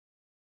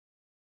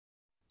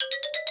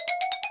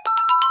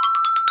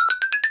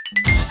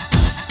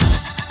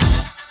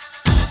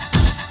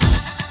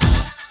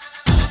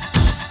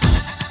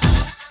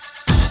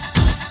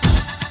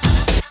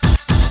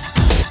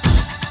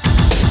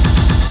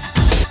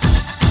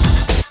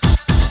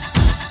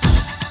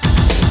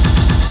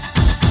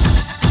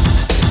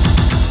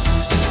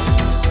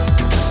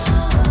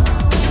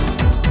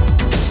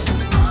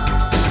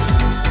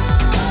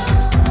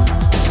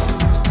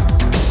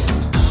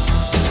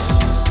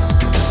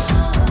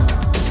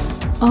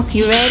Okay,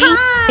 you ready?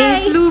 Hi,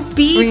 It's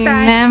Lupita.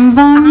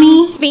 Remember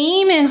me?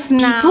 Famous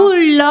now. People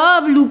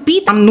love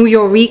Lupita. I'm New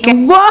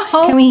Yorican.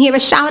 Whoa. Can we hear a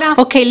shout out?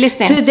 Okay,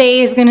 listen. Today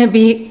is gonna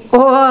be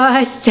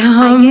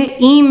awesome. I get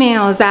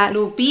emails at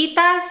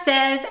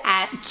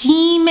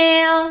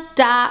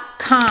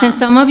lupitasays@gmail.com. and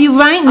some of you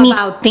write me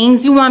about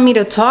things you want me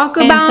to talk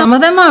about. And some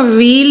of them are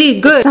really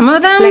good. Some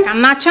of them, like,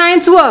 I'm not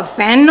trying to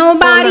offend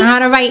nobody. Learn how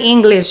to write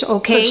English,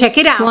 okay? So check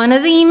it out. One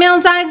of the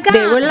emails I got,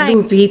 they were like,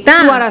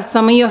 Lupita, what are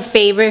some of your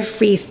favorite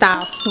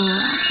freestyle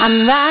songs?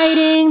 I'm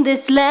writing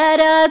this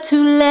letter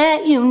to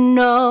let you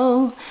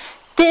know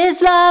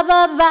this love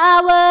of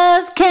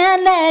ours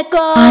can't let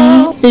go.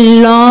 I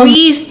love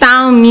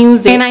freestyle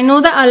music, and I know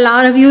that a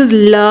lot of you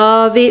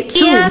love it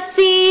too. Y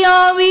así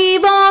yo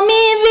vivo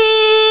mi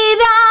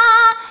vida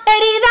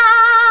herida.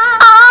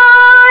 I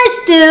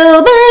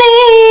still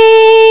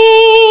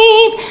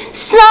believe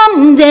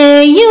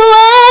someday you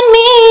and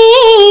me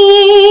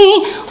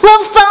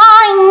will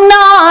find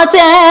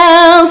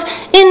ourselves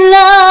in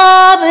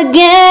love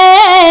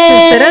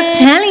again. Instead of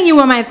telling you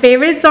what my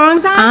favorite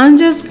songs are, I'm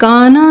just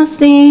gonna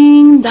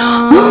sing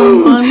down.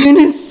 I'm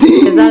gonna sing.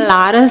 There's a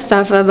lot of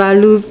stuff about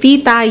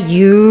Lupita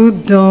you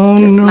don't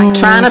just know. Like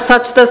trying to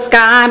touch the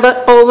sky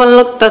but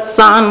overlook the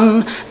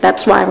sun.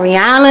 That's why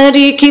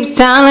reality keeps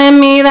telling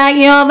me that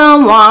you're the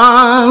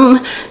one.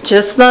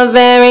 Just the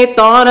very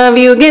thought of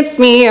you gets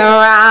me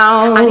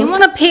aroused. I didn't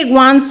want to pick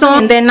one song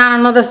and then not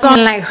another song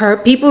and like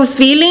hurt people's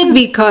feelings,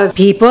 because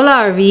people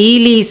are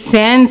really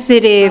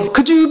sensitive. How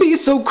could you be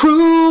so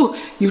cruel?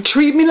 You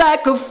treat me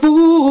like a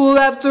fool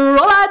after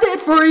all I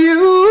did for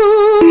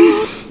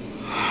you.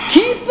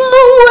 Keep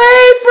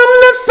away from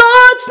the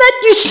thoughts that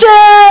you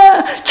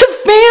share, to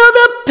feel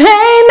the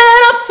pain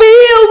that I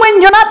feel when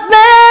you're not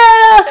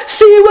there.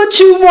 See what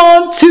you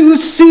want to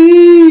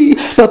see,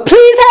 but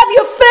please have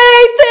your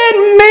faith in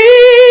me.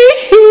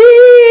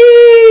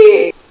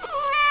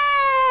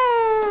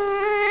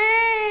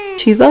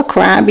 She's a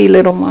crabby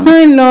little one.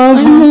 I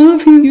love you.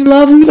 You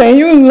love me. Say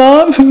you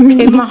love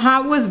me. My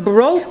heart was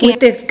broken with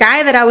this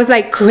guy that I was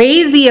like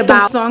crazy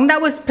about. The song that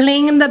was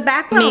playing in the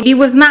background maybe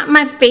was not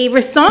my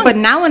favorite song, but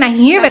now when I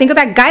hear it, I think of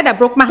that guy that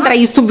broke my heart that I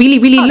used to really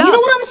love. You know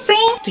what I'm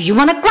saying? Do you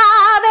wanna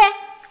grab it?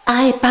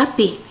 Ay,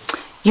 papi.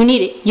 You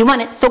need it, you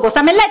want it, so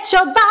gozame, let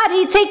your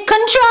body take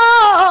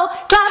control.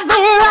 Clave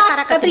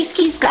rocks,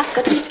 catriskis,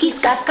 catriskis,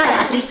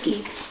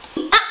 catriskis.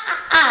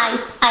 Ay,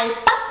 ay,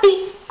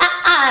 papi.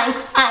 Ay,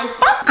 papi.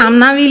 I'm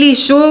not really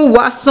sure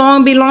what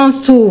song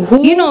belongs to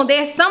who. You know,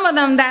 there's some of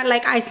them that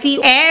like I see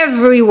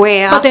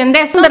everywhere, but then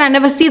there's some that I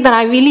never see that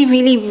I really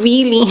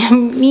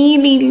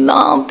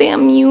love their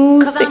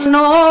music. 'Cause I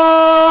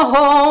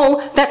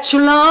know that you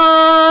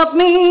love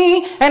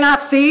me, and I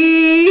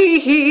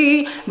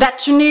see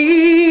that you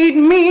need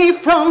me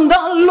from the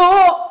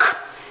look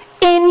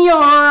in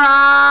your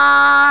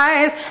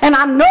eyes, and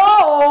I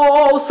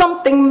know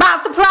something by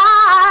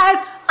surprise.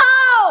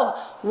 Oh,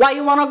 why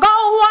you wanna go?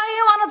 Why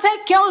you wanna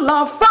take your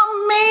love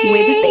from me?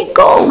 Where did they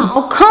go?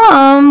 How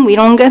come we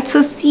don't get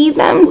to see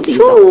them? These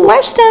are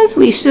questions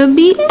we should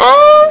be asking.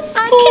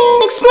 I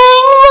can't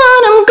explain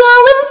what I'm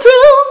going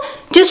through,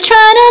 just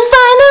trying to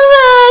find the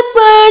right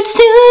words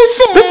to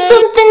say. But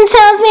something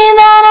tells me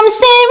that I'm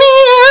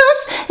serious,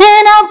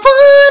 and I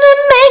wanna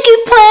make you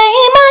play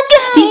my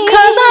game,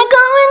 because I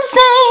go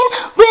insane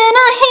when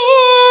I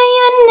hear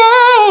your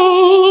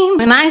name.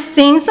 When I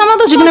sing some of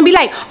those, you're gonna be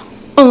like,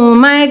 oh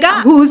my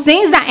God, who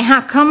sings that?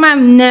 How come I've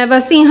never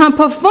seen her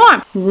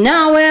perform?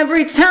 Now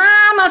every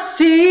time I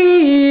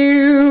see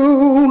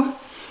you,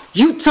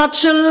 you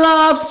touch your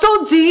love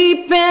so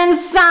deep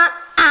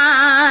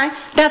inside.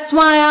 That's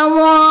why I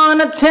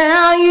wanna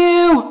tell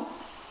you,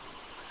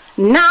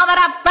 now that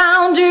I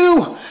found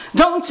you,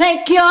 don't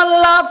take your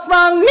love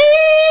from me.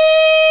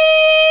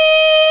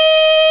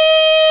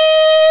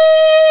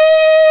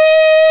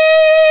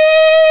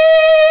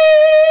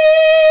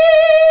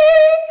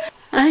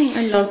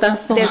 I love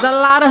that song. There's a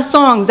lot of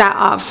songs that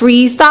are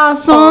freestyle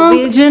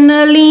songs,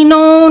 originally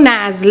known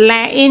as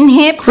Latin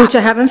hip, which I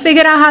haven't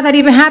figured out how that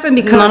even happened,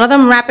 because none of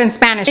them rap in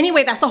Spanish.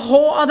 Anyway, that's a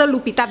whole other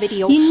Lupita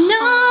video. You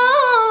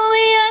know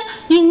it,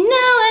 you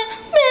know it.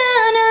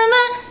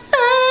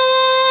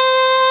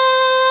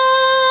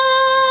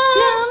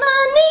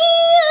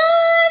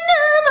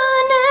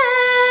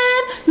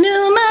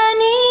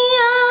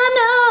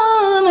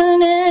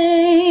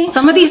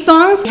 Some of these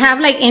songs have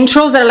like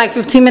intros that are like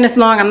 15 minutes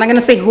long. I'm not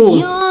gonna say who.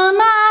 You're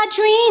my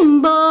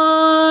dream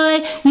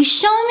boy. You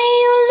show me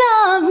you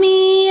love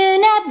me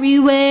in every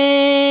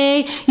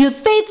way. You're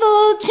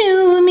faithful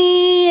to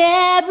me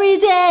every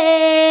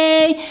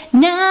day.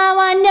 Now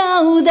I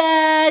know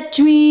that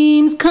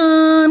dreams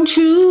come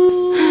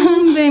true.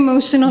 I'm very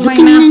emotional right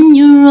Looking now. in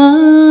your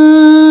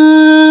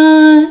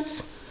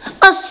eyes,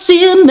 I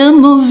see a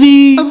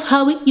memory of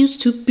how it used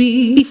to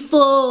be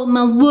before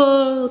my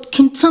world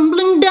came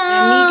tumbling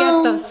down. Let me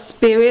get the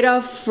spirit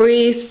of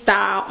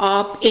freestyle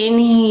up in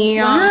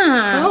here.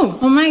 Wow.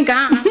 Oh my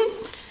God.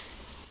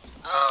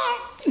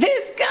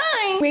 This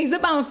guy weighs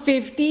about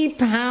 50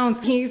 pounds.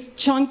 He's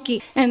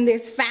chunky, and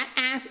this fat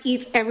ass ass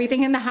eats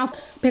everything in the house.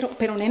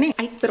 Pero nene,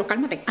 pero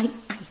cálmate.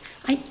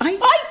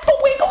 The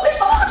wiggle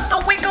is on. The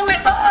wiggle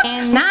is on.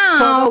 And now,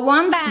 for the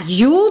one that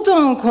you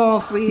don't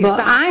call freestyle, but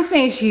I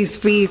say she's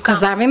freestyle.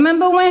 Cause I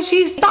remember when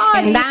she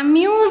started, and that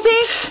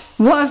music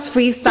was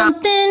freestyle.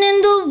 Something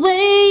in the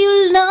way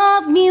you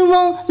love me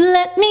won't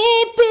let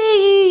me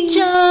be.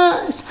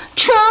 Just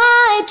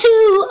try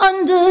to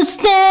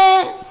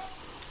understand.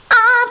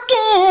 I've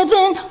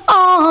given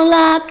all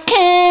I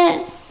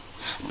can,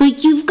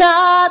 but you've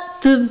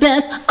got the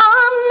best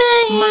of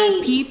me.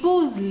 My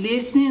peoples,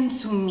 listen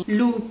to me.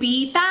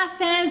 Lupita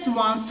says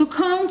wants to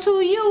come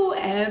to you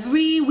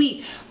every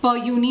week,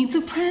 but you need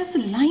to press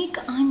like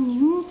on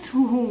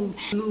YouTube.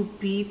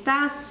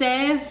 Lupita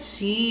says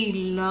she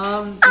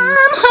loves you.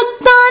 I'm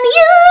hooked on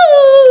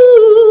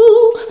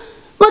you.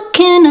 What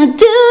can I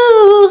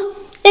do?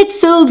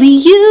 It's over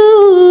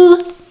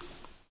you.